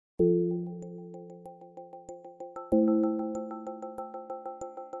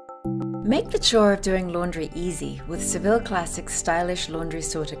Make the chore of doing laundry easy with Seville Classic's stylish laundry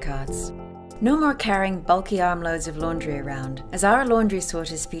sorter carts. No more carrying bulky armloads of laundry around, as our laundry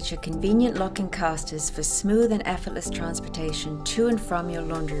sorters feature convenient locking casters for smooth and effortless transportation to and from your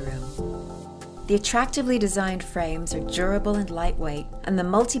laundry room. The attractively designed frames are durable and lightweight, and the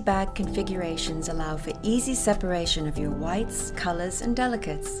multi-bag configurations allow for easy separation of your whites, colors, and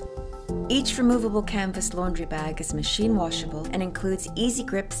delicates. Each removable canvas laundry bag is machine washable and includes easy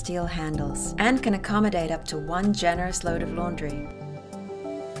grip steel handles and can accommodate up to one generous load of laundry.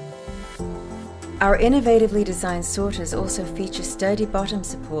 Our innovatively designed sorters also feature sturdy bottom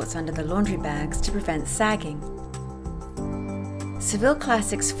supports under the laundry bags to prevent sagging. Seville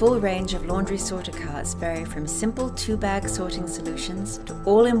Classic's full range of laundry sorter carts vary from simple 2-bag sorting solutions to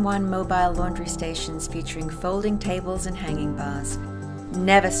all-in-one mobile laundry stations featuring folding tables and hanging bars.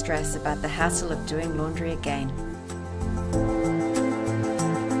 Never stress about the hassle of doing laundry again.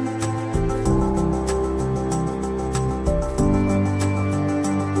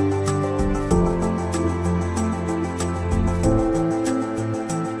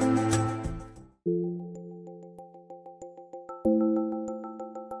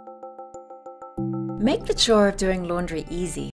 Make the chore of doing laundry easy